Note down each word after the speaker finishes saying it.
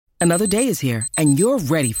Another day is here, and you're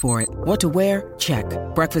ready for it. What to wear? Check.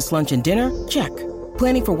 Breakfast, lunch, and dinner? Check.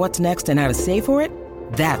 Planning for what's next and how to save for it?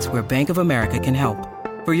 That's where Bank of America can help.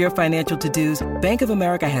 For your financial to-dos, Bank of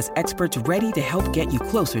America has experts ready to help get you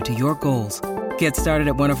closer to your goals. Get started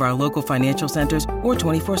at one of our local financial centers or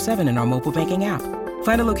 24/7 in our mobile banking app.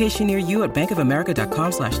 Find a location near you at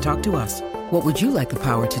bankofamerica.com/talktous. What would you like the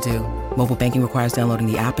power to do? Mobile banking requires downloading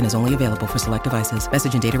the app and is only available for select devices.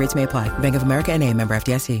 Message and data rates may apply. Bank of America N.A., member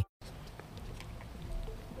FDIC.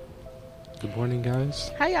 Good morning, guys.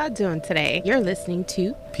 How y'all doing today? You're listening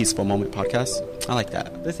to Peaceful Moment Podcast. I like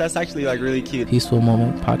that. That's actually like really cute. Peaceful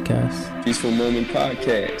Moment Podcast. Peaceful Moment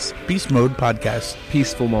Podcast. Peace Mode Podcast.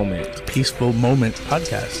 Peaceful Moment. Peaceful Moment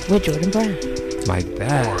Podcast. with Jordan Brown. Like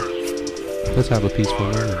that. Let's have a peaceful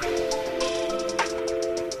moment.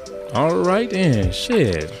 All right then.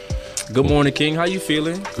 Shit. Good morning, King. How you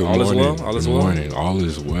feeling? Good all morning. Is well? All is Good well? morning. All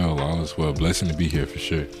is well. All is well. Blessing to be here for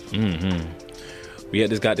sure. Mm-hmm. We at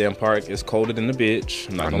this goddamn park. It's colder than the bitch.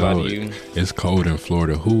 I'm not gonna lie to you. It's cold in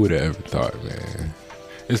Florida. Who would have ever thought, man?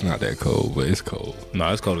 It's not that cold, but it's cold. No,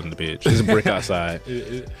 it's colder than the bitch. It's a brick outside.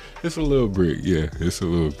 It's a little brick. Yeah, it's a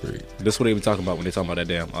little brick. This is what they be talking about when they talking about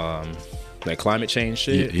that damn that climate change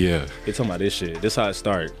shit. Yeah. They talking about this shit. This how it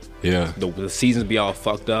start. Yeah. The seasons be all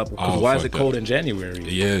fucked up. All Why is it fucked cold up. in January?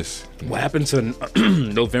 Yes. What happened to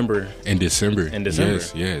November? In December.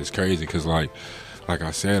 Yes, yeah, it's crazy because like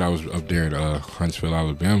I said, I was up there in Huntsville,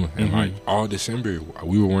 Alabama, and like all December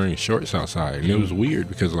we were wearing shorts outside, and it was weird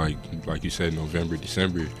because like you said, November,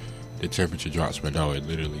 December, the temperature drops, but no, it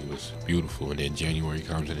literally was beautiful, and then January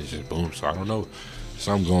comes and it's just boom. So I don't know,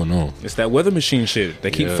 something going on. It's that weather machine shit. They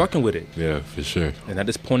keep fucking with it. Yeah, for sure. And at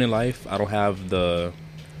this point in life, I don't have the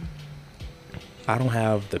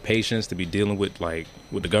patience to be dealing with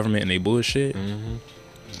the government and they bullshit. Mm-hmm.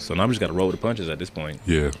 So now I'm just gotta roll with the punches at this point.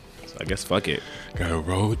 Yeah. So I guess fuck it. Gotta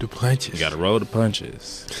roll with the punches. You gotta roll the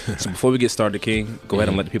punches. So before we get started, King, go ahead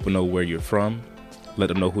and let the people know where you're from. Let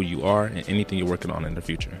them know who you are and anything you're working on in the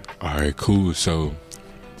future. All right, cool. So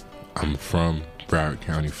I'm from Broward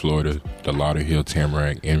County, Florida, the Lauderhill,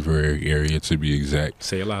 Tamarack, Inverary area to be exact.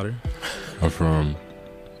 Say it louder. I'm from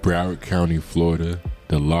Broward County, Florida,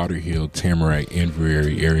 the Lauderhill, Tamarack,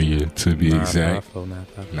 Inverary area to be exact.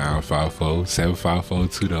 954,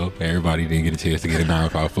 754 though. Everybody didn't get a chance to get a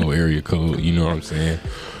 954 area code. You know what I'm saying?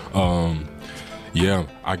 Yeah,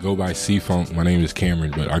 I go by C-Funk. My name is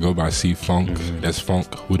Cameron, but I go by C-Funk. Mm-hmm. That's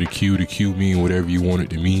funk with a Q. The Q mean whatever you want it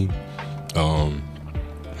to mean.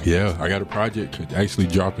 Yeah, I got a project actually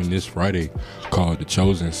dropping this Friday called The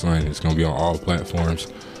Chosen Son. It's going to be on all platforms.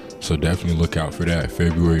 So definitely look out for that.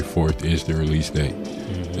 February 4th is the release date.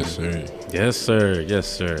 Mm-hmm. Yes, sir. Yes, sir. Yes,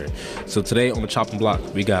 sir. So today on the Chopping Block,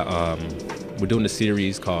 we got we're doing a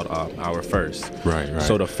series called Our First. Right.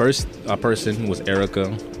 So the first person was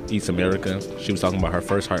Erica Eats America. She was talking about her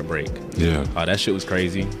first heartbreak. Yeah. That shit was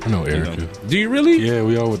crazy. I know Erica. Do you really? Yeah,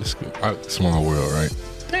 we all went to school. Small world, right?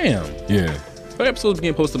 Damn. Yeah. Her episode's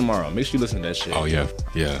getting posted tomorrow. Make sure you listen to that shit. Oh, yeah.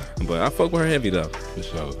 Yeah. But I fuck with her heavy, though. For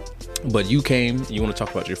sure. But you came, you want to talk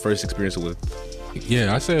about your first experience with...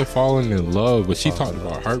 Yeah, I said falling in love, but she talked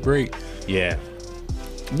about heartbreak. Yeah.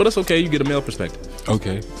 But it's okay. You get a male perspective.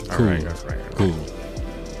 Okay. Cool. All right. Cool.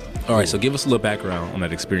 All right, so give us a little background on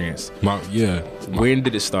that experience. When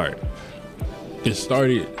did it start?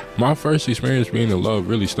 My first experience being in love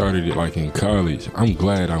really started like in college. I'm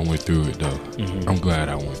glad I went through it, though. Mm-hmm. I'm glad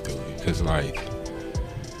I went through it.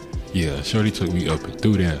 Because, shorty took me up and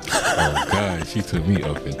through there. Oh, God, she took me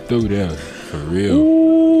up and through there. For real.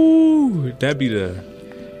 Ooh, that'd be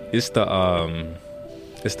it's the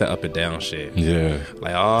up and down shit. Yeah.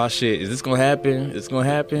 Like, oh, shit, is this going to happen? It's going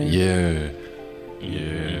to happen? Yeah.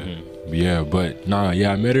 Mm-hmm. Yeah, but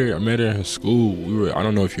I met her in school. I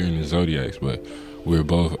don't know if you're in the Zodiacs, but we were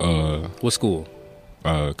both what school?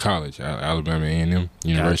 College, Alabama A&M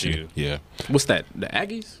University. Yeah. What's that? The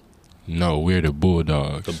Aggies? No, we're the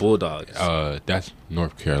Bulldogs. The Bulldogs. That's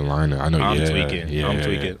North Carolina. I know. I'm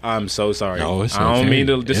tweaking. I'm so sorry. No, it's okay. I don't mean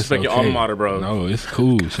to disrespect your alma mater, bro. No, it's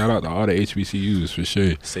cool. Shout out to all the HBCUs for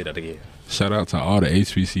sure. Say that again. Shout out to all the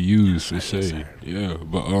HBCUs for sure. Yeah,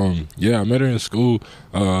 but I met her in school.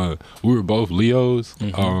 We were both Leos.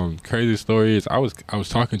 Mm-hmm. Crazy story is I was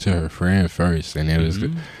talking to her friend first, and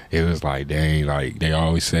it was like, dang, like they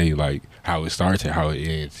always say like how it starts and how it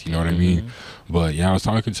ends. You know what I mean? But yeah, I was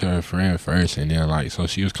talking to her friend first, and then like, so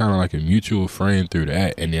she was kind of like a mutual friend through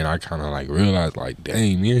that, and then I kind of like realized like,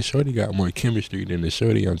 dang, me and Shorty got more chemistry than the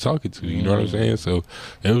Shorty I'm talking to. You know what I'm saying? So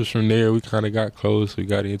it was from there we kind of got close. We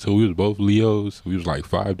got into. We was both Leos. We was like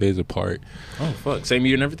 5 days apart. Oh fuck, same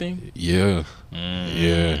year and everything. Yeah,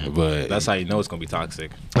 yeah. But That's how you know it's gonna be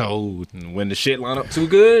toxic. oh When the shit line up too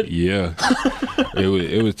good. yeah,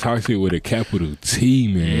 it was toxic with a capital T,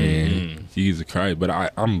 man. Jesus Christ. But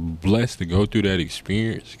I'm blessed to go through that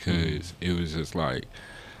experience because it was just like,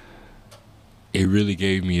 it really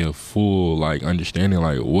gave me a full like understanding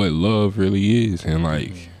like what love really is and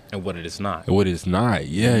like And what it is not. what it's not.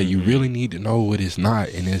 Yeah, you really need to know what it's not,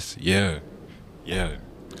 and it's yeah.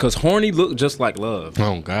 Because horny look just like love.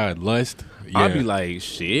 Oh God, lust. Yeah. I'd be like,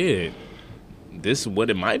 shit, this is what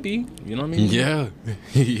it might be. You know what I mean? Yeah,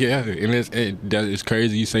 yeah, and it's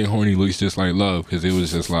crazy you say horny looks just like love because it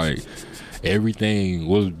was just like everything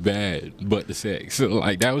was bad but the sex. So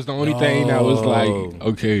like that was the only thing that was like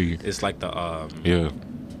okay. It's like the Yeah,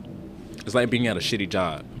 it's like being at a shitty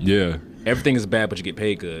job. yeah. Everything is bad, but you get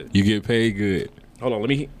paid good. You get paid good. Hold on, let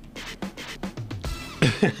me.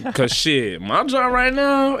 Cause shit, my job right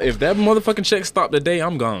now, if that motherfucking check stopped today,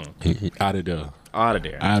 I'm gone. Out of there. Out of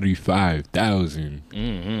there. Out of 5,000.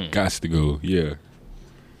 Gots to go. Yeah.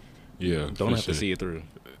 Yeah. Don't have to see it through.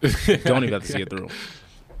 Don't even have to see it through.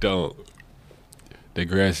 Don't. The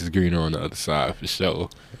grass is greener on the other side for sure.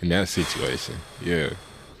 In that situation. Yeah.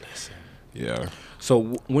 Yeah.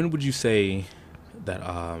 So when would you say that?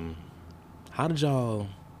 How did y'all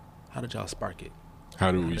spark it?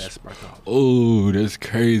 How do we? That spark off? Oh, that's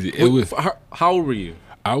crazy. It was. How old were you?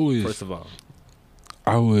 I was. First of all,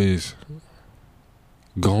 I was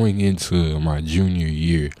going into my junior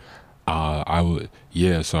year.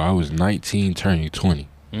 So I was 19 turning 20.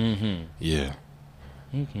 Mm-hmm. Yeah.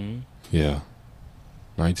 Mm-hmm. Yeah.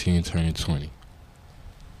 19 turning 20.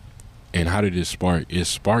 And how did it spark? It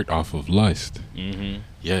sparked off of lust. Mm-hmm.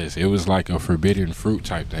 Yes, it was like a forbidden fruit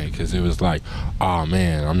type thing because it was like, oh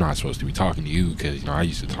man, I'm not supposed to be talking to you because I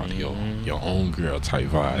used to talk to your own girl type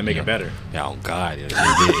vibe. They make it better. Yeah, oh God,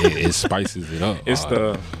 it spices it up. It's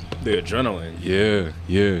the adrenaline.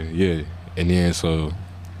 Yeah. And then so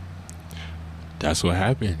that's what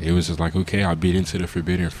happened. It was just like, okay, I bit into the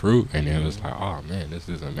forbidden fruit, and it was like, oh man, this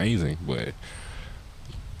is amazing. But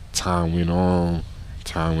time went on,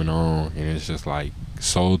 and it's just like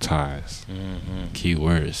soul ties. Key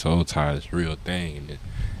word, soul ties, real thing. And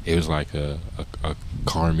it was like a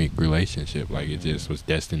karmic relationship. Like it just was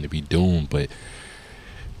destined to be doomed. But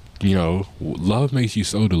you know, love makes you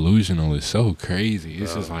so delusional. It's so crazy.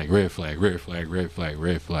 It's just like red flag, red flag, red flag,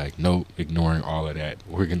 red flag. Nope, ignoring all of that.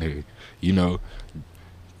 We're gonna,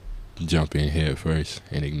 jump in head first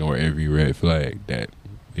and ignore every red flag that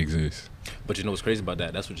exists. But you know what's crazy about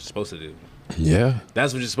that? That's what you're supposed to do. Yeah.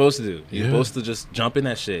 That's what you're supposed to do. You're Yeah. supposed to just jump in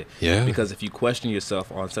that shit. Yeah. Because if you question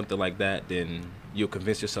yourself on something like that, then you'll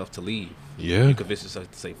convince yourself to leave. Yeah. You convince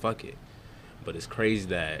yourself to say fuck it. But it's crazy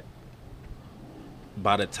that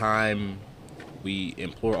by the time we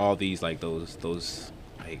implore all these like those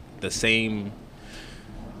like the same,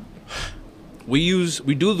 we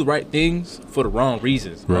do the right things for the wrong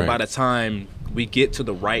reasons. But Right. by the time we get to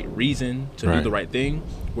the right reason to do Right. the right thing,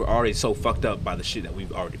 we're already so fucked up by the shit that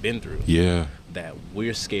we've already been through. Yeah. That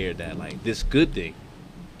we're scared that like this good thing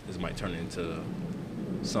might turn into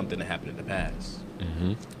something that happened in the past.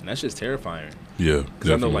 And that's just terrifying. Yeah.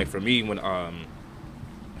 Because I know, like, for me, when I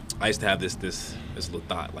used to have this little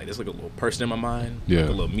thought, like, there's like a little person in my mind, Yeah. like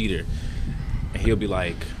a little meter, and he'll be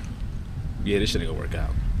like, yeah, this shit ain't gonna work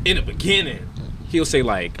out. In the beginning, he'll say,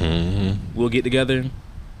 like, we'll get together.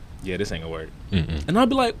 Yeah, this ain't gonna work. And I'll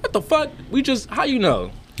be like, what the fuck? How you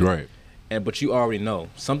know? Right. But you already know.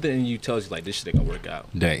 Something in you tells you, like, this shit ain't gonna work out.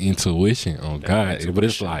 That intuition, God. But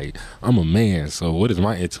it's like, I'm a man, so what is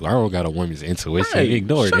my intuition? I don't got a woman's intuition. Hey,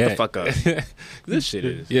 Ignore shut that. the fuck up. This shit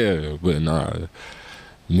is. Yeah, but nah.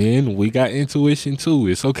 Men, we got intuition too.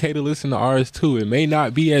 It's okay to listen to ours too. It may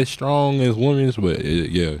not be as strong as women's, but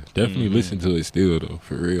definitely listen to it still though,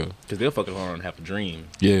 for real. Because they'll fucking around and have a dream.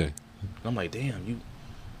 Yeah. And I'm like, damn,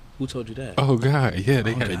 who told you that? Oh God, yeah,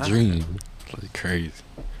 they got God. a dream. Like crazy.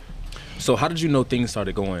 So how did you know things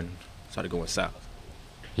started going south?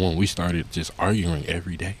 When we started just arguing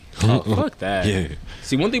every day. Oh, fuck that. Yeah.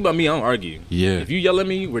 See, one thing about me, I don't argue. Yeah. If you yell at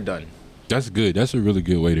me, we're done. That's good. That's a really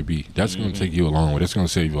good way to be. That's going to take you a long way. That's going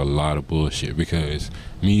to save you a lot of bullshit because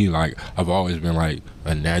me, like, I've always been, like,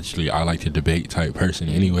 I like to debate type person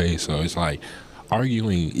anyway. So it's like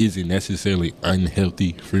arguing isn't necessarily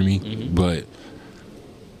unhealthy for me. But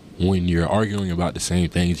when you're arguing about the same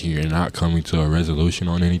things and you're not coming to a resolution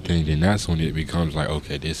on anything, then that's when it becomes like,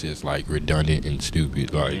 okay, this is like redundant and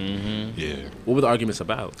stupid. Like, yeah. What were the arguments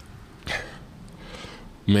about?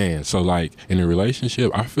 Man, so like in a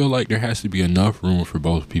relationship, I feel like there has to be enough room for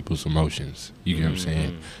both people's emotions. You get what I'm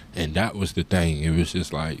saying? And that was the thing. It was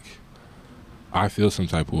just like, I feel some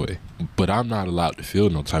type of way, but I'm not allowed to feel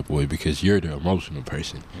no type of way because you're the emotional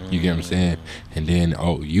person. You get what I'm saying? And then,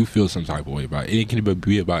 you feel some type of way about it. It can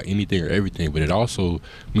be about anything or everything, but it also,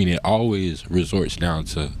 it always resorts down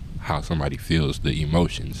to how somebody feels, the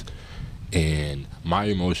emotions. And my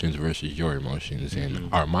emotions versus your emotions. And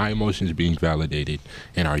are my emotions being validated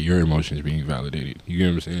and are your emotions being validated? You get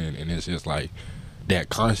what I'm saying? And it's just like that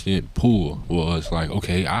constant pull was like,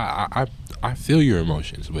 okay, I feel your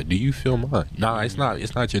emotions, but do you feel mine? Nah, it's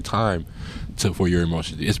not your time for your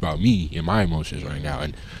emotions. It's about me and my emotions right now.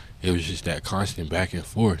 And it was just that constant back and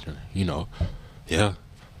forth, yeah.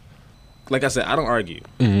 Like I said, I don't argue.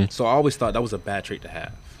 So I always thought that was a bad trait to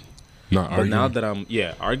have. Not but arguing? now that I'm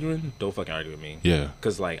arguing, don't fucking argue with me. Yeah.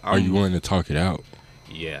 Because like, are you willing to talk it out?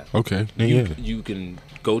 Yeah. Okay. You can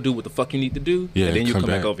go do what the fuck you need to do, and then you come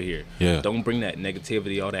back over here. Yeah. Don't bring that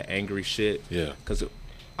negativity, all that angry shit. Yeah. Because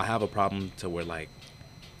I have a problem to where like,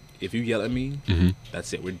 if you yell at me,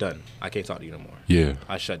 that's it. We're done. I can't talk to you no more. Yeah.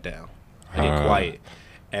 I shut down. I get quiet.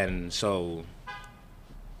 And so,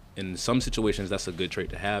 in some situations, that's a good trait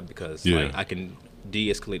to have because like I can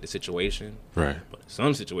de-escalate the situation. Right. But in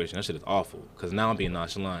some situations, that shit is awful because now I'm being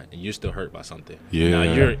nonchalant and you're still hurt by something. Yeah. Now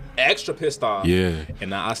you're extra pissed off. Yeah.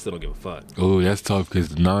 And now I still don't give a fuck. Oh, that's tough because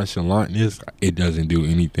the nonchalantness, it doesn't do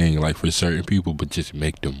anything like for certain people, but just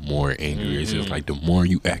make them more angry. It's just like the more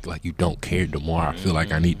you act like you don't care, the more I feel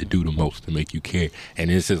like I need to do the most to make you care.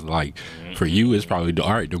 And it's just like, for you, it's probably,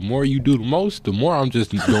 all right, the more you do the most, the more I'm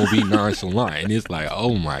just going to be nonchalant. And it's like,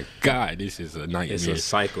 oh my God, this is a nightmare. It's a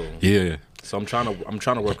cycle. Yeah. So I'm trying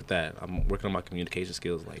to work with that. I'm working on my communication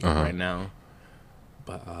skills like right now.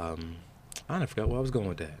 But I forgot where I was going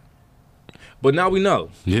with that. But now we know.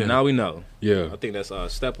 Yeah. Now we know. Yeah. I think that's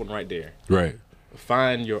step one right there. Right.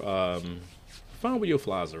 Find your find where your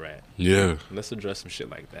flaws are at. Yeah. Let's address some shit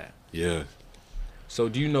like that. Yeah. So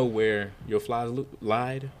do you know where your flaws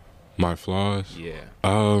lied? My flaws?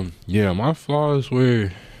 Yeah. Yeah, my flaws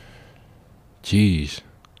were,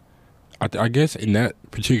 I guess in that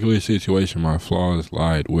particular situation, my flaws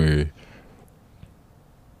lied where,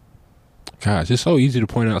 gosh, it's so easy to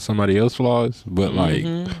point out somebody else's flaws, but like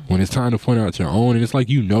when it's time to point out your own, and it's like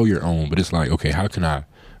your own, but it's like, okay, how can I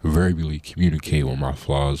verbally communicate what my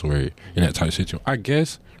flaws were in that type of situation? I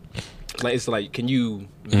guess. Like it's like, can you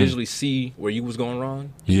visually see where you was going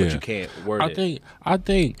wrong? Yeah. But you can't word it. I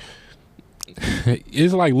think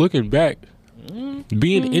it's like looking back.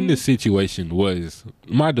 Being in this situation was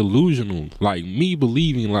my delusional, like me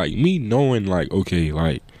believing, like me knowing, like, okay,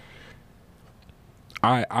 like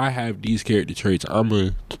I have these character traits. I'm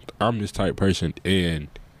this type person, and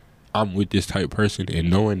I'm with this type person,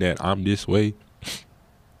 and knowing that I'm this way,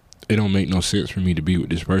 it don't make no sense for me to be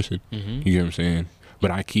with this person. You get what I'm saying?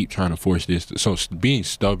 But I keep trying to force this. So being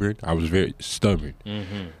stubborn, I was very stubborn,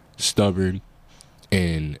 stubborn,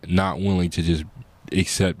 and not willing to just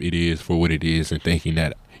accept it is for what it is, and thinking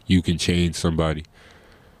that you can change somebody.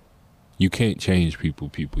 You can't change people.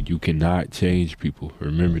 You cannot change people.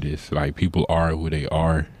 Remember this. Like, people are who they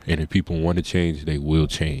are, and if people want to change, they will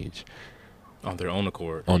change. On their own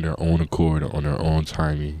accord. On their own accord, on their own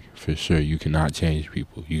timing, for sure. You cannot change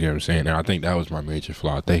people. You get what I'm saying? And I think that was my major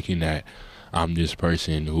flaw, thinking that I'm this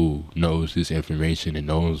person who knows this information and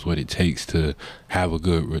knows what it takes to have a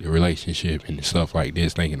good relationship and stuff like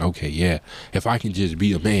this, thinking, okay, yeah, if I can just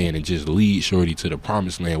be a man and just lead shorty to the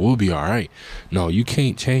promised land, we'll be all right. No, you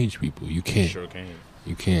can't change people. You can't. Sure can.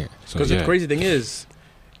 You can't. Because the crazy thing is,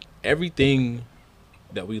 everything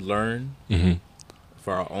that we learn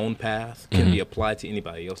for our own path can be applied to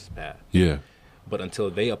anybody else's path. Yeah. But until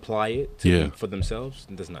they apply it for themselves,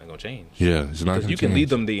 that's not going to change. Yeah, it's not going to change. Because you can lead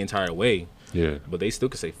them the entire way. Yeah. But they still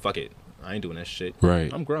could say, fuck it. I ain't doing that shit.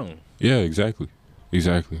 Right. I'm grown. Yeah, exactly.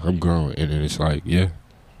 I'm grown. And then it's like, yeah,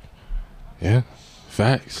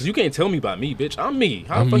 facts. Because you can't tell me about me, bitch. I'm me.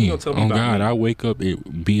 How the fuck you going to tell me about God, me? I wake up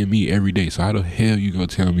being me every day. So how the hell you going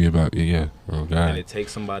to tell me about me? Yeah. Oh, God. And it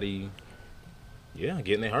takes somebody,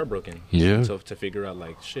 getting their heart broken. Yeah. To figure out,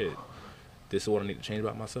 like, shit, this is what I need to change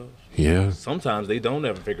about myself. Yeah. Sometimes they don't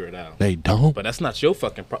ever figure it out. They don't. But that's not your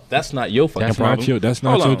fucking problem. That's not your fucking That's problem. That's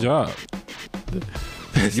not your job.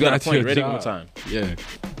 You got a point ready one time. Yeah.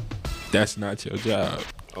 That's not your job.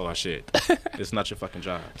 Oh, shit. It's not your fucking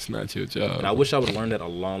job. It's not your job. And I wish I would have learned that a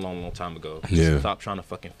long, long, long time ago. Yeah. Stop trying to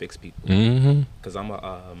fucking fix people. Mm-hmm. Because I'm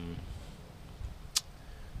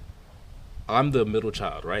I'm the middle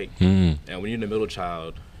child, right? Mm. And when you're the middle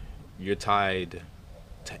child, you're tied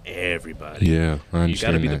to everybody. Yeah, I understand. You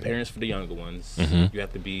got to be that. the parents for the younger ones. Mhm. You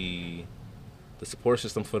have to be the support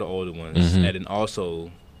system for the older ones. Mhm. And then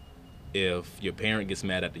also, if your parent gets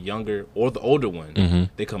mad at the younger or the older one, Mhm.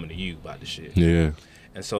 they coming to you about the shit. Yeah.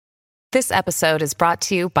 And so This episode is brought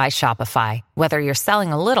to you by Shopify. Whether you're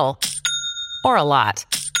selling a little or a lot,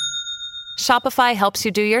 Shopify helps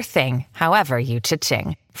you do your thing, however you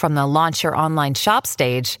cha-ching. From the launch your online shop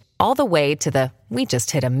stage, all the way to the we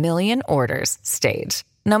just hit 1 million orders stage.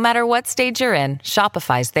 No matter what stage you're in,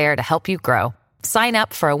 Shopify's there to help you grow. Sign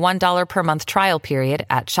up for a $1 per month trial period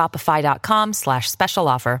at shopify.com/special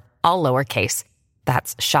offer, all lowercase.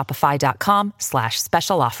 That's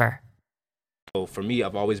shopify.com/special offer. So for me,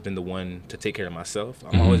 I've always been the one to take care of myself.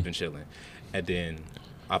 I've always been chilling. And then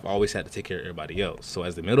I've always had to take care of everybody else. So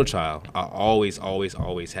as the middle child, I always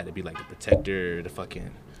had to be like the protector, the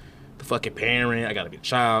fucking parent. I got to be the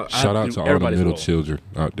child. Shout out to all the middle children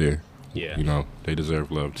out there. Yeah. You know, they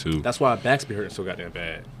deserve love too. That's why our backs be hurting so goddamn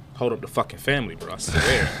bad. Hold up the fucking family, bro. I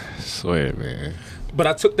swear. Swear, man. But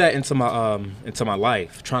I took that into my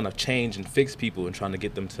life, trying to change and fix people and trying to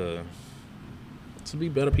get them to be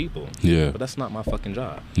better people. Yeah. But that's not my fucking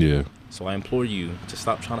job. Yeah. So I implore you to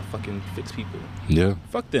stop trying to fucking fix people. Yeah.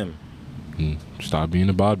 Fuck them. Stop being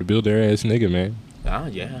a Bob to build their ass nigga, man. Ah,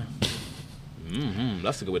 yeah.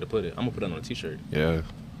 That's a good way to put it. I'm gonna put that on a t-shirt. Yeah.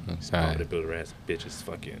 Bob the builder ass bitches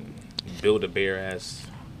fucking build a bear ass.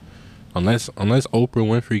 Unless Oprah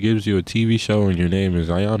Winfrey gives you a TV show and your name is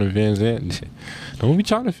Ayanna Van Zandt, don't be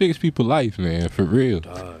trying to fix people's life, man. For real.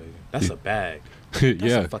 That's a bag. That's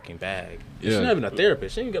Yeah. a fucking bag. Yeah. She's not even a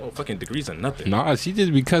therapist. She ain't got no fucking degrees or nothing. Nah, she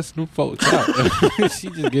just be cussing them folks out. She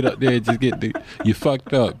just get up there and just you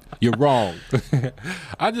fucked up. You're wrong.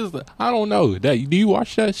 I don't know. Do you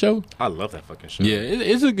watch that show? I love that fucking show. Yeah,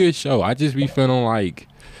 it's a good show. I just be feeling like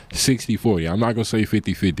 60-40. I'm not going to say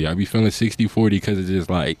 50-50. I be feeling 60-40 because it's just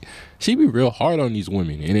like, she be real hard on these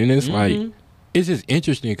women. And then it's like, it's just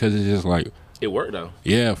interesting because it's just like. It worked though.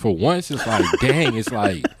 Yeah, for once it's like, dang, it's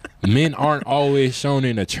like. Men aren't always shown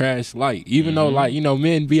in a trash light. Even though, like, you know,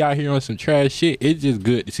 men be out here on some trash shit, it's just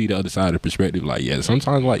good to see the other side of the perspective. Like, yeah,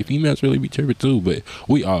 sometimes, like, females really be tripping too, but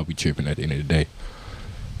we all be tripping at the end of the day.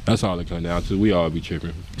 That's all it comes down to. We all be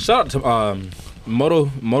tripping. Shout out to Moto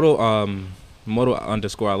 _ I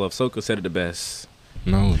love Soka said it the best.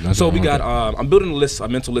 No, so we got, I'm building a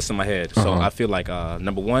mental list in my head. So I feel like,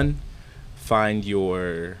 number 1, find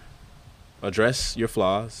address your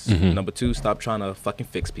flaws. Number 2, stop trying to fucking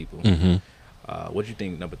fix people. What do you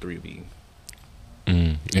think number 3 would be?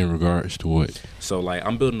 In regards to what? So, like,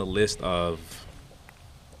 I'm building a list of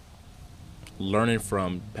learning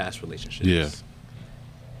from past relationships.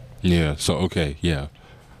 Yeah. So, okay, yeah.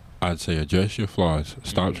 I'd say address your flaws.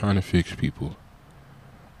 Stop trying to fix people.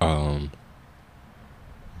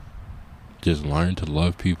 Just learn to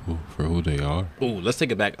love people for who they are. Ooh, let's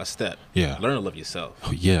take it back a step. Yeah. Learn to love yourself.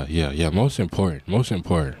 Oh, yeah. Most important. Most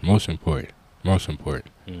important.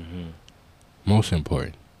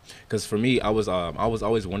 Because for me, I was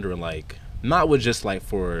always wondering, like, not with just like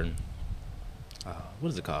for what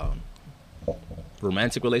is it called,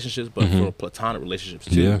 romantic relationships, but for platonic relationships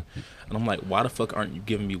too. Yeah. And I'm like, why the fuck aren't you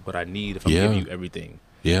giving me what I need if I'm giving you everything?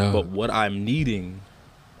 Yeah. But what I'm needing,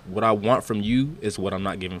 what I want from you is what I'm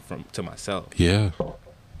not giving to myself. Yeah.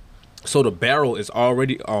 So the barrel is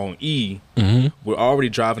already on E. We're already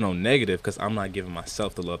driving on negative because I'm not giving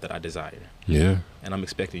myself the love that I desire. Yeah. And I'm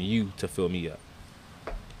expecting you to fill me up.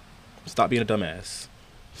 Stop being a dumbass.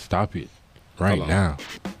 Stop it right now.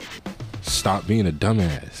 Stop being a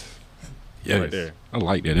dumbass. Yes. Right there. I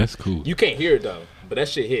like that. That's cool. You can't hear it though, but that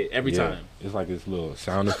shit hit every time. It's like this little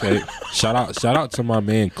sound effect. Shout out to my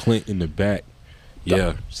man Clint in the back.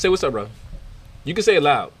 Yeah. Say what's up, bro. You can say it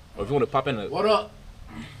loud, or if you want to pop in. What up?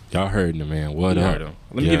 Y'all heard the man. What up? Heard him.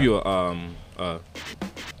 Let me give you a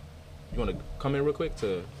You want to come in real quick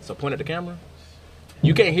to point at the camera?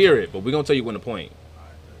 You can't hear it, but we're gonna tell you when to point.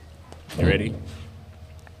 You ready?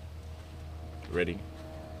 Ready.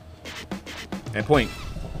 And point.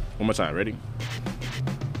 One more time. Ready?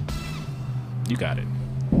 You got it.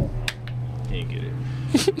 You ain't get it.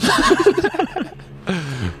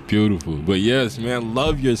 Beautiful. But yes, man,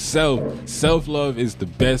 love yourself. Self-love is the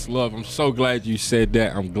best love. I'm so glad you said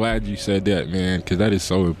that. I'm glad you said that, man, because that is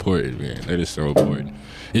so important, man. That is so important.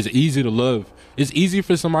 It's easy to love. It's easy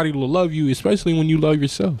for somebody to love you, especially when you love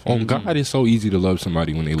yourself. Oh, God, it's so easy to love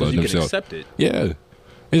somebody when they love you themselves. can accept it. Yeah.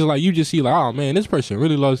 It's like you just see like, oh man, this person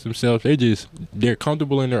really loves themselves. They're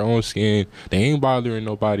comfortable in their own skin. They ain't bothering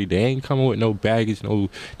nobody. They ain't coming with no baggage, no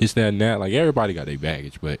this, that, and that. Like everybody got their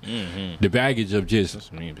baggage, but the baggage of just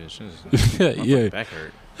That's me, bitch. yeah. Back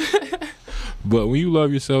hurt. But when you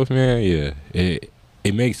love yourself, man, yeah,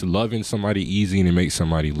 it makes loving somebody easy, and it makes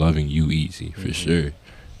somebody loving you easy for sure.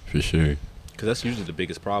 Because that's usually the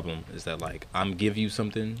biggest problem is that like I'm give you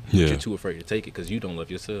something, but Yeah. you're too afraid to take it because you don't love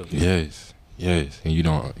yourself. Yes, and you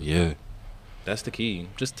don't. Yeah, That's the key.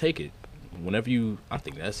 Just take it. Whenever you, I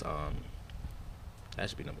think that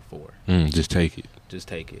should be number 4. just take it. Just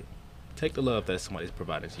take it. Take the love that somebody's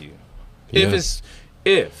providing to you. Yeah.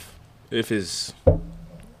 If it's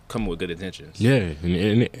coming with good intentions. Yeah,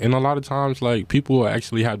 and a lot of times, like people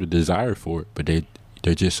actually have the desire for it, but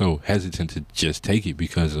they're just so hesitant to just take it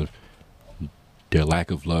because of their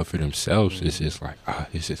lack of love for themselves. It's just like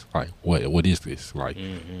it's just like what is this? Like,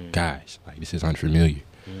 guys, like this is unfamiliar.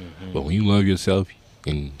 But when you love yourself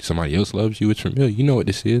and somebody else loves you, it's familiar. You know what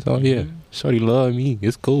this is. Oh yeah, shorty love me.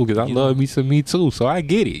 It's cool because I love me some me too. So I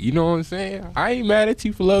get it. You know what I'm saying? I ain't mad at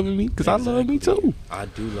you for loving me because I love me too. I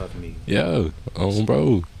do love me. Yeah,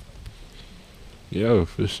 bro. Yeah,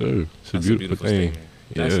 for sure. It's That's a beautiful thing. statement.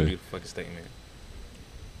 That's a Yeah. beautiful fucking statement.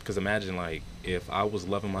 Because imagine like if I was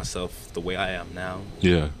loving myself the way I am now,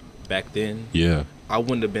 Yeah, back then, yeah, I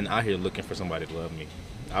wouldn't have been out here looking for somebody to love me.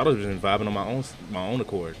 I would have been vibing on my own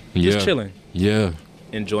accord, Yeah. just chilling, yeah,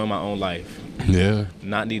 enjoying my own life, yeah.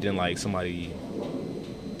 not needing like somebody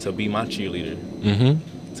to be my cheerleader,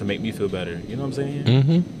 to make me feel better. You know what I'm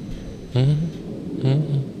saying?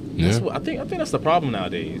 Yeah, That's what I think that's the problem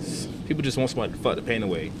nowadays. People just want somebody to fuck the pain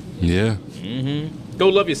away. yeah. Go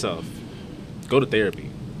love yourself. Go to therapy.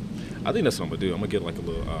 I think that's what I'm gonna do. I'm gonna get like a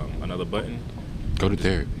little another button. Go to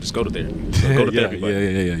therapy. Just go to therapy. Go to therapy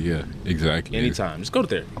button. Yeah. Exactly. Anytime. Just go to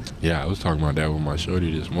therapy. Yeah, I was talking about that with my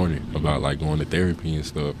shorty this morning about like going to therapy and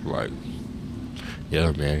stuff. Like,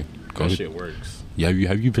 yeah, man. That shit works. Yeah,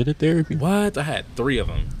 have you been to therapy? What? I had 3 of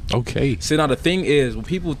them. Okay. See, now the thing is, when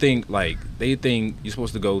people think like they think you're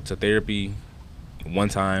supposed to go to therapy one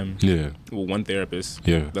time Yeah. with one therapist.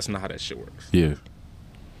 Yeah. That's not how that shit works. Yeah.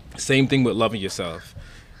 Same thing with loving yourself.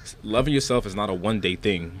 Loving yourself is not a one-day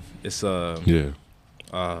thing. It's Yeah.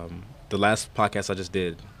 the last podcast I just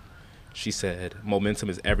did, she said momentum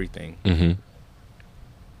is everything. Mm-hmm.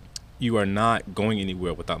 You are not going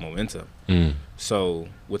anywhere without momentum. So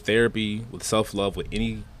with therapy, with self-love, with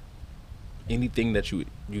anything that you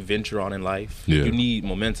venture on in life, Yeah. you need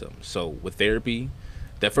momentum. So with therapy,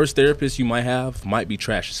 that first therapist you might have might be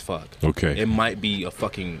trash as fuck. Okay. It might be a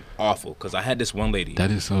fucking awful, because I had this one lady. That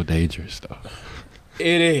is so dangerous, though.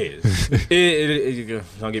 It is.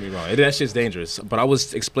 Don't get me wrong. That shit's dangerous. But I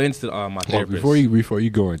was explaining to my Well, therapist. before you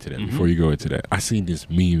go into that, I seen this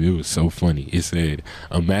meme. It was so funny. It said,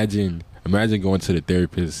 "Imagine going to the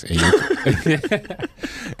therapist and your,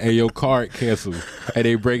 and your card canceled, and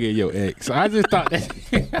they bring in your ex." So I just thought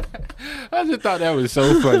that was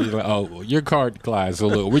so funny. Like, oh, well, your card declined. So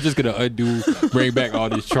look, we're just gonna bring back all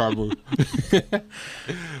this trauma.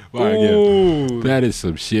 Wow, yeah. That is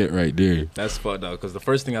some shit right there. That's fucked up, because the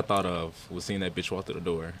first thing I thought of was seeing that bitch walk through the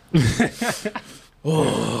door.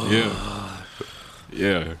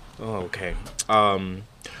 Yeah. Oh, okay.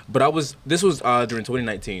 But this was during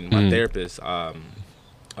 2019. My therapist, I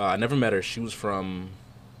never met her. She's from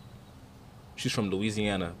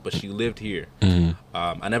Louisiana, but she lived here.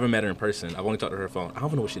 I never met her in person. I've only talked to her on her phone. I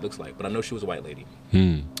don't know what she looks like, but I know she was a white lady.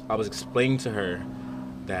 I was explaining to her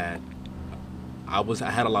that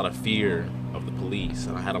I had a lot of fear of the police,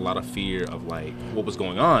 and I had a lot of fear of like what was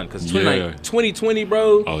going on, because 2020,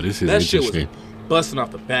 bro. Oh, this is that shit was interesting. busting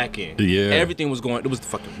off the back end. Yeah. Everything was going. There was the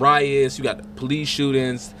fucking riots. You got the police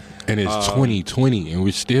shootings. And it's 2020, and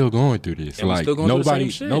we're still going through this. And we're Like still going through the same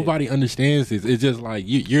shit. nobody understands this. It's just like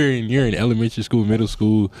you're in elementary school, middle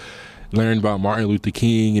school, learning about Martin Luther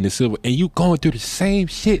King and the civil, and you going through the same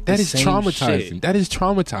shit. That is same traumatizing. shit. That is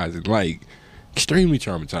traumatizing. Like extremely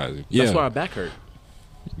traumatizing. Yeah, That's why our back hurt.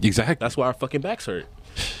 exactly. That's why our fucking backs hurt.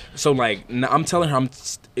 So like, I'm telling her, I'm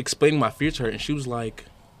explaining my fear to her, and she was like,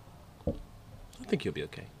 "I think you'll be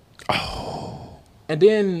okay." Oh. And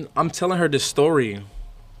then I'm telling her this story.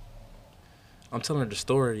 And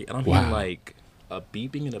I'm hearing like a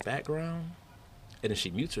beeping in the background, and then she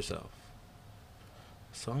mutes herself.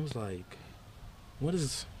 So I was like,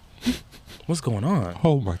 what's going on?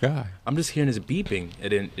 Oh my god. I'm just hearing this beeping,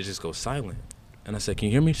 and then it just goes silent. And I said, "Can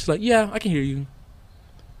you hear me?" She's like, "Yeah, I can hear you."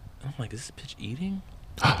 And I'm like, "Is this bitch eating?"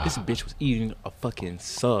 This bitch was eating a fucking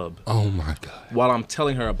sub. Oh my god. While I'm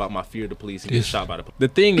telling her about my fear of the police and getting shot by the police. The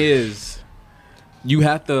thing is, you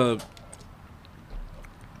have to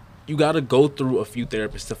you got to go through a few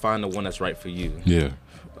therapists to find the one that's right for you. Yeah.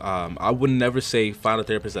 I would never say find a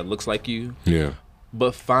therapist that looks like you. Yeah.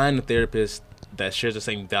 But find a therapist that shares the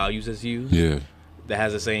same values as you. Yeah. That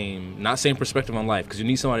has the same, not same perspective on life. Because you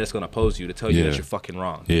need somebody that's going to oppose you to tell you that you're fucking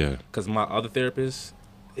wrong. Yeah. Because my other therapist,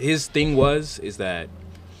 his thing is that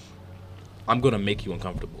I'm going to make you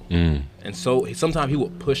uncomfortable. And so sometimes he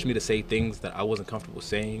would push me to say things that I wasn't comfortable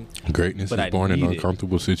saying. Greatness is born in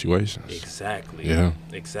uncomfortable situations. Exactly. Yeah.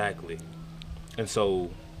 Exactly. And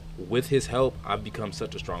so with his help, I've become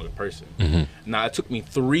such a stronger person. Now, it took me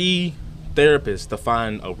 3 therapists to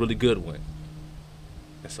find a really good one.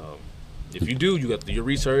 And so if you do, you got to do your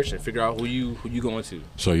research and figure out who you going to.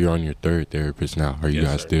 So you're on your 3rd therapist now. Are you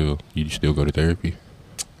guys still go to therapy?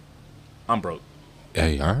 I'm broke.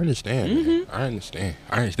 Hey, I understand. I understand.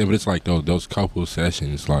 But it's like those couple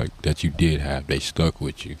sessions like that you did have, they stuck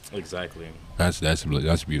with you. Exactly. That's beautiful.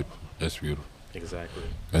 That's beautiful. Exactly.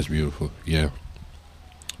 That's beautiful. Yeah.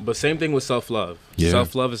 But same thing with self-love. Yeah.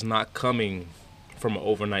 Self-love is not coming from an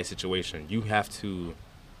overnight situation. You have to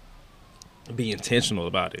be intentional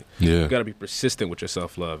about it. Yeah. You got to be persistent with your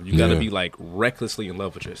self-love. You got to be like recklessly in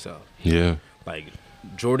love with yourself. Yeah. Like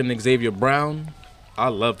Jordan Xavier Brown, I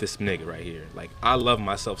love this nigga right here. Like, I love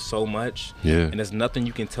myself so much. Yeah. And there's nothing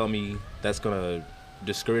you can tell me that's going to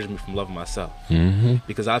discourage me from loving myself.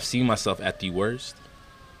 Because I've seen myself at the worst,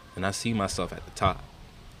 and I see myself at the top,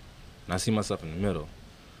 and I see myself in the middle.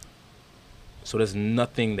 So there's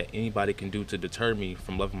nothing that anybody can do to deter me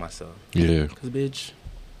from loving myself. Yeah. Because, bitch,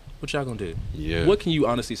 what y'all gonna do? Yeah. What can you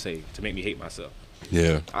honestly say to make me hate myself?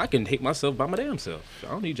 Yeah. I can hate myself by my damn self.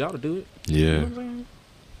 I don't need y'all to do it. Yeah. You know what I'm saying?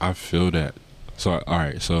 I feel that. So, all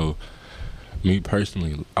right. So, me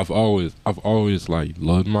personally, I've always like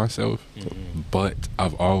loved myself, but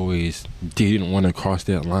I've always didn't want to cross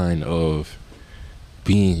that line of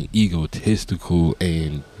being egotistical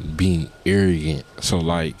and being arrogant. So,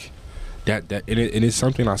 like, that and it's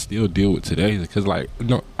something I still deal with today, because like,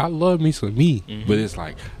 no, I love me some me, but it's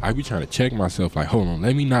like I be trying to check myself, like, hold on,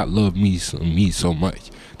 let me not love me so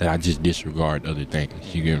much that I just disregard other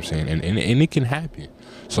things. You get what I'm saying? And it can happen.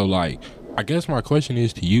 So like, I guess my question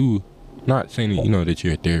is to you, not saying that, you know, that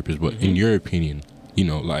you're a therapist, but in your opinion, you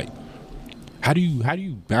know, like, how do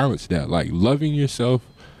you balance that, like loving yourself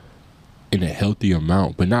in a healthy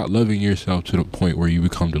amount, but not loving yourself to the point where you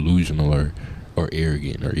become delusional or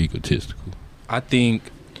arrogant or egotistical? I think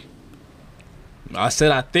I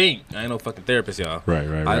ain't no fucking therapist, y'all.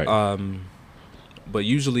 Right. But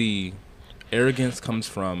usually arrogance comes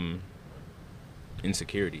from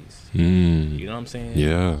insecurities. You know what I'm saying?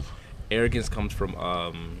 Yeah. Arrogance comes from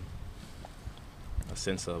a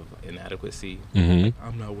sense of inadequacy.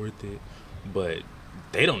 I'm not worth it. But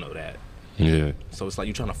they don't know that. Yeah. So it's like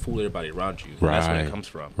you're trying to fool everybody around you. Right. That's where it comes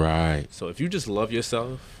from. Right. So if you just love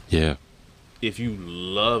yourself, Yeah. if you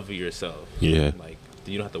love yourself, Yeah. like,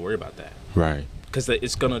 then you don't have to worry about that. Right. Because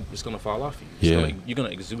it's gonna fall off you. You're gonna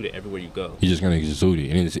exude it everywhere you go. You're just gonna exude it,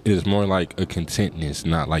 and it's more like a contentness,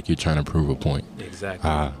 not like you're trying to prove a point. Exactly.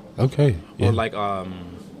 Okay. Yeah. Or like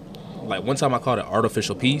one time I called it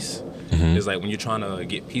artificial peace. It's like when you're trying to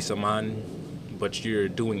get peace of mind, but you're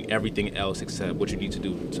doing everything else except what you need to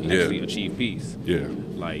do to actually achieve peace. Yeah.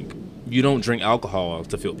 Like, you don't drink alcohol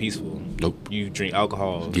to feel peaceful. Nope. You drink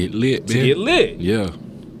alcohol Get lit, to man. get lit. Yeah.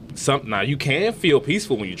 Now you can feel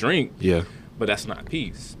peaceful when you drink. Yeah. But that's not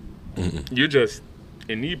peace. You're just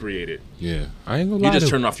inebriated. Yeah. I ain't gonna You lie. just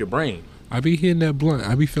turn off your brain. I be hitting that blunt.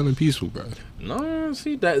 I be feeling peaceful, bro. No,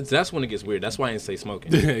 see, that's when it gets weird. That's why I didn't say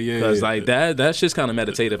smoking. Yeah. Because like that shit's kind of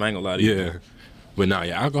meditative. I ain't gonna lie to you. Yeah. But nah,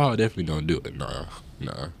 alcohol definitely don't do it. Nah.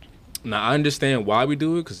 Now I understand why we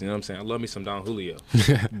do it, because you know what I'm saying. I love me some Don Julio.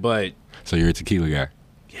 But So you're a tequila guy.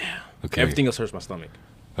 yeah, Okay. everything else hurts my stomach.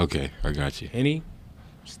 Okay, I got you. Henny,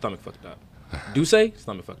 stomach fucked up. Douce,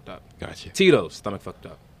 stomach fucked up. Got you. Tito's, stomach fucked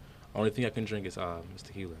up. Only thing I can drink is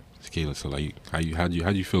tequila. Tequila. So like, how do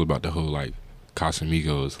you feel about the whole like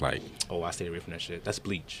Casamigos, like? Oh, I stay away from that shit. That's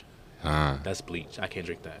bleach. That's bleach. I can't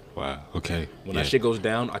drink that. Wow. Okay. When that shit goes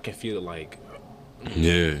down, I can feel it like.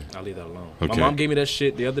 Yeah. I'll leave that alone. Okay. My mom gave me that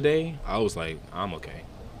shit the other day. I was like, I'm okay.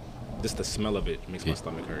 Just the smell of it makes my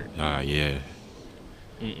stomach hurt. Yeah.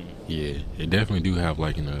 Yeah. It definitely do have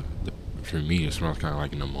like for me, it smells kind of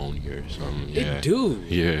like an ammonia or something. Yeah. It do.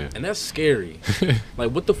 Yeah. And that's scary.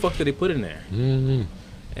 Like, what the fuck did they put in there?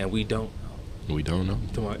 And we don't know. We don't know.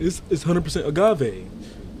 It's 100% agave.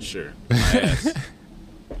 Sure. My ass.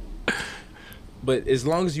 But as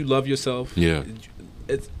long as you love yourself, Yeah.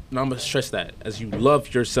 Now I'm gonna stress that as you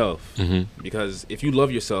love yourself, because if you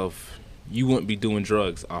love yourself, you wouldn't be doing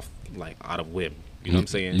drugs out of whim. You know what I'm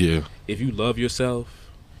saying? Yeah. If you love yourself,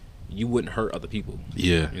 you wouldn't hurt other people.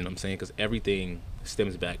 Yeah. You know what I'm saying? Because everything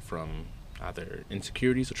stems back from either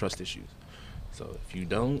insecurities or trust issues. So if you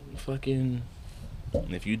don't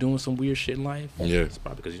if you're doing some weird shit in life, it's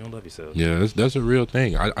probably because you don't love yourself. Yeah, that's a real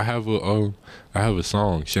thing. I have a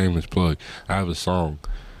song, shameless plug. I have a song,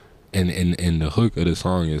 and the hook of the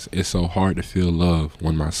song is, "It's so hard to feel love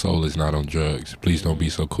when my soul is not on drugs. Please don't be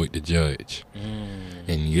so quick to judge."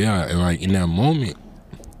 And yeah, and like in that moment,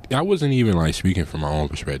 I wasn't even like speaking from my own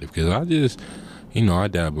perspective, because I just, I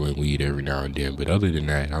dabble in weed every now and then, but other than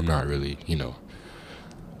that, I'm not really,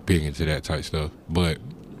 big into that type stuff. But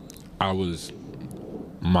I was.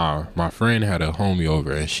 My friend had a homie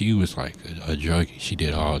over, and she was like a druggie. She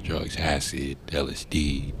did all drugs, acid,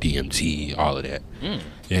 LSD, DMT, all of that.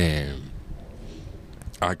 And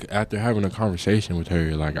after having a conversation with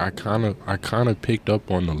her, like I kind of picked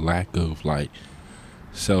up on the lack of like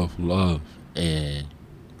self-love, and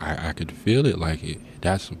I could feel it. Like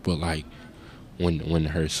but like when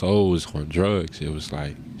her soul was on drugs, it was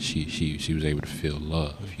like she was able to feel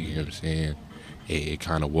love. You know what I'm saying? It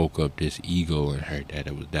kind of woke up this ego in her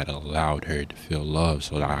that allowed her to feel love.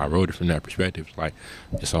 So I wrote it from that perspective. It's like,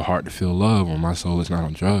 it's so hard to feel love when my soul is not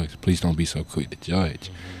on drugs. Please don't be so quick to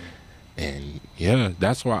judge. And yeah,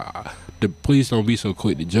 that's why the please don't be so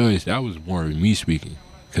quick to judge, that was more of me speaking.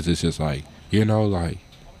 Because it's just like, yeah,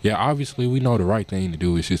 obviously we know the right thing to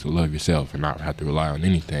do is just to love yourself and not have to rely on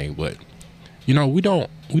anything. But, we don't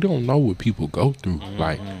know what people go through.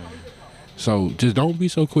 Like, so just don't be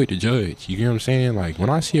so quick to judge. You get what I'm saying? Like, when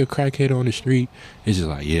I see a crackhead on the street, it's just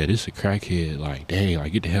like, yeah, this is a crackhead. Like, dang,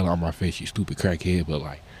 like, get the hell out of my face, you stupid crackhead. But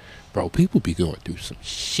like, bro, people be going through some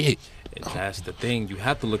shit. That's the thing. You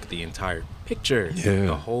have to look at the entire picture. Yeah.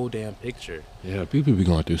 The whole damn picture. Yeah, people be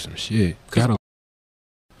going through some shit.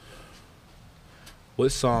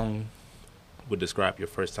 What song would describe your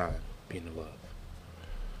first time being in love?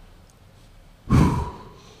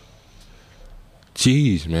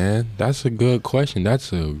 Jeez, man, that's a good question.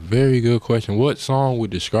 That's a very good question. What song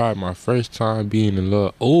would describe my first time being in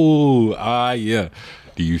love? Oh, yeah.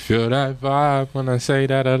 Do you feel that vibe when I say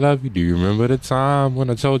that I love you? Do you remember the time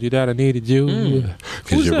when I told you that I needed you?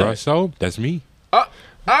 Because you're right, so that's me.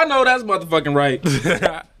 I know that's motherfucking right.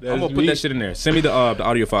 I'm going to put that shit in there. Send me the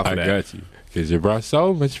audio file for that. I got you. Because you brought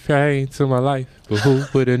so much pain to my life. But who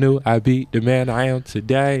would have knew I beat the man I am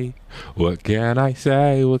today? What can I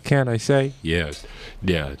say? What can I say? Yeah,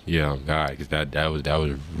 God, because that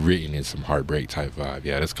was written in some heartbreak type vibe.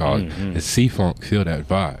 Yeah, that's called it's C-Funk. Feel that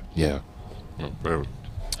vibe. Yeah.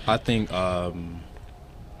 I think I'm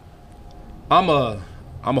a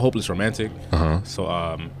hopeless romantic.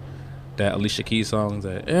 So that Alicia Keys song,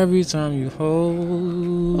 that every time you hold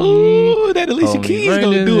me, that Alicia Keys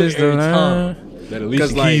gonna do it every time. That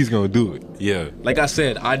Alicia Keys gonna do it. Yeah. Like I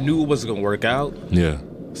said, I knew it wasn't gonna work out. Yeah.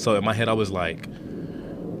 So in my head, I was like,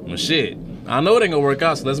 well, shit, I know it ain't gonna work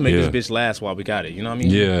out, so let's make this bitch last while we got it. You know what I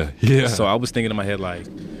mean? Yeah. So I was thinking in my head, like,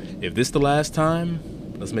 if this the last time,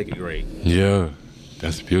 let's make it great. Yeah.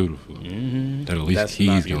 That's beautiful. That Alicia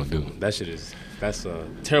Keys gonna do it. That's a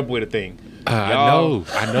terrible way to think.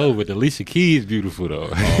 I know, but Alicia Keys beautiful though.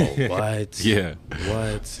 Oh, what? Yeah.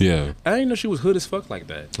 What? Yeah. I didn't know she was hood as fuck like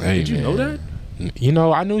that. Hey, Did you know that?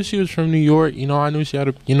 I knew she was from New York. I knew she had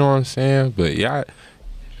a, you know what I'm saying? But yeah,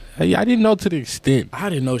 I didn't know to the extent. I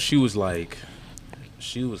didn't know she was hood.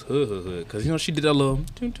 Because, she did that little.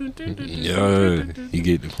 Yeah, you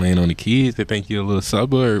get to playing on the keys. They think you're a little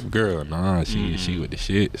suburb girl. Nah, she with the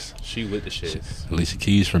shits. She with the shits. Alicia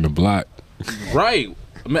Keys from the block. Right.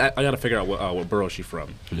 I mean, I got to figure out what borough she's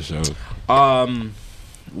from. For sure.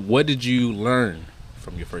 What did you learn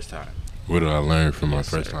from your first time? What did I learn from my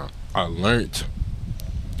first time? I learned,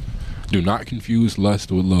 do not confuse lust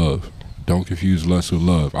with love. Don't confuse lust with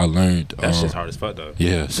love. I learned. That shit's hard as fuck, though.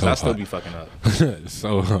 Yeah, so hard. I still be fucking up.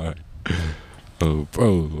 So hard. Oh,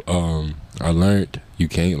 bro, I learned you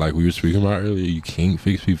can't, like we were speaking about earlier, you can't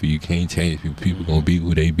fix people, you can't change people. People gonna be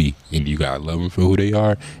who they be. And you gotta love them for who they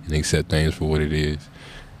are and accept things for what it is.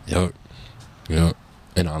 Yep.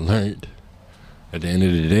 And I learned, at the end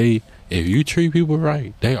of the day, if you treat people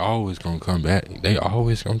right, they always gonna come back.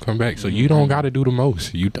 So you don't gotta do the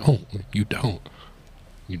most. You don't.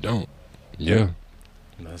 Yeah.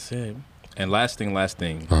 That's it. And last thing.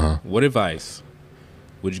 What advice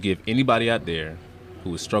would you give anybody out there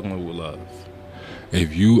who is struggling with love?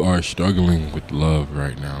 If you are struggling with love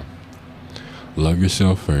right now, love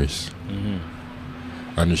yourself first.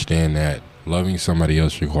 Understand that loving somebody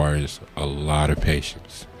else requires a lot of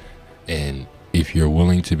patience. And if you're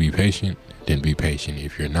willing to be patient, then be patient.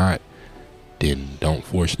 If you're not, then don't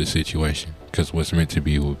force the situation, because what's meant to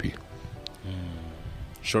be will be.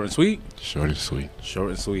 Short and sweet. Short and sweet. Short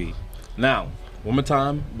and sweet. Now, one more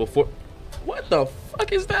time before. What the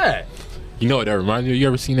fuck is that? You know what that reminds me of? You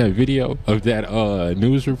ever seen that video of that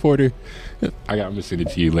news reporter? I'm gonna send it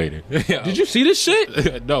to you later. Did you see this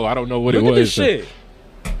shit? No, I don't know what Look it was. at this shit.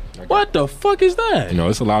 What the fuck is that? You know,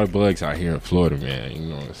 it's a lot of bugs out here in Florida, man. You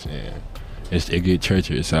know what I'm saying? It get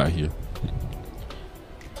treacherous out here.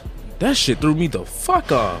 That shit threw me the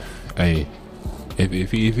fuck off. Hey,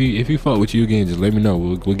 if he fuck with you again, just let me know.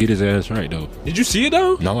 We'll get his ass right though. Did you see it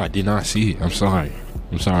though? No, I did not see it. I'm sorry.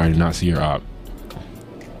 I did not see your op.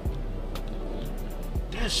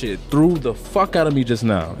 That shit threw the fuck out of me just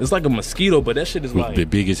now. It's like a mosquito, but that shit is like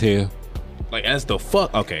big as hell. Like as the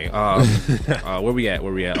fuck. Okay. Where we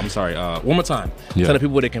at? I'm sorry. One more time. Yeah. Tell the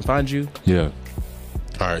people where they can find you. Yeah.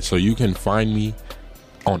 All right. So you can find me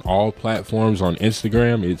on all platforms. On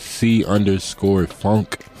Instagram, it's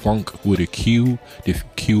C_funk. Funk with a Q. If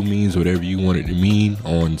Q means whatever you want it to mean.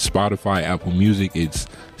 On Spotify, Apple Music, it's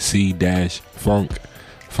C-funk.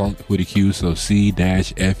 Funk with a Q. So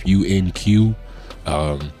C-FUNQ.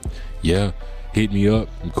 Yeah. Hit me up.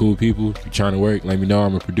 I'm cool people. If you're trying to work, let me know.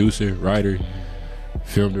 I'm a producer, writer,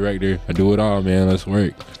 film director. I do it all, man. Let's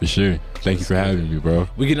work. For sure. Thank you for having me, bro.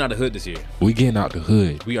 We getting out the hood this year. We getting out the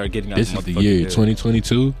hood. We are getting out this the is the motherfucking year, hood.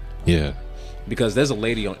 2022. Yeah. Because there's a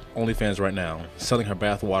lady on OnlyFans right now selling her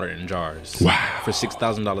bath water in jars. Wow. For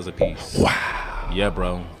 $6,000 a piece. Wow. Yeah,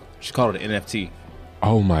 bro. She called it an NFT.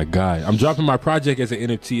 Oh my God. I'm dropping my project as an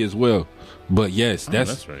NFT as well. But yes,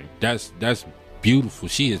 that's right. That's beautiful.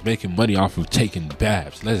 She is making money off of taking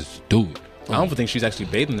baths. Let's do it. I don't think she's actually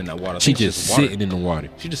bathing in that water. I She think just it's water. sitting in the water.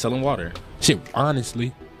 She's just selling water. Shit,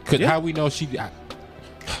 honestly. Because Yeah. how we know she...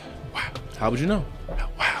 How would you know?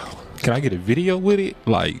 Wow. Can I get a video with it?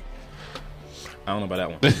 Like... I don't know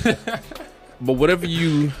about that one. But whatever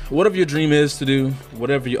your dream is to do,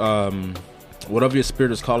 whatever your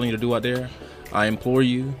spirit is calling you to do out there, I implore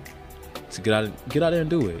you to get out there and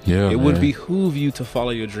do it. Yeah, it would man. behoove you to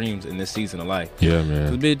follow your dreams in this season of life. Yeah, 'Cause,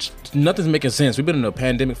 man. bitch, nothing's making sense. We've been in a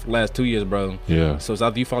pandemic for the last 2 years, bro. Yeah. So it's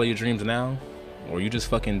either you follow your dreams now, or you just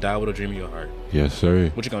fucking die with a dream in your heart. Yes, sir.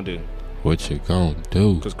 What you gonna do? What you gonna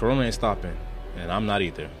do? Because Corona ain't stopping, and I'm not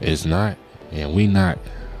either. It's not. And we not.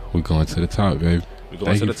 We going to the top, baby. We going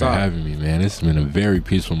Thank to you the for top. having me, man. It's been a very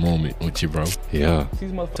peaceful moment with you, bro. Yeah.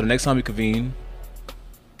 So the next time we convene,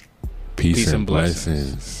 Peace and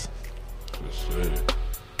blessings. Yeah.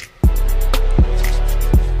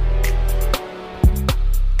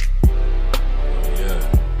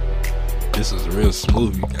 This was real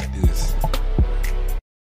smooth. You got this.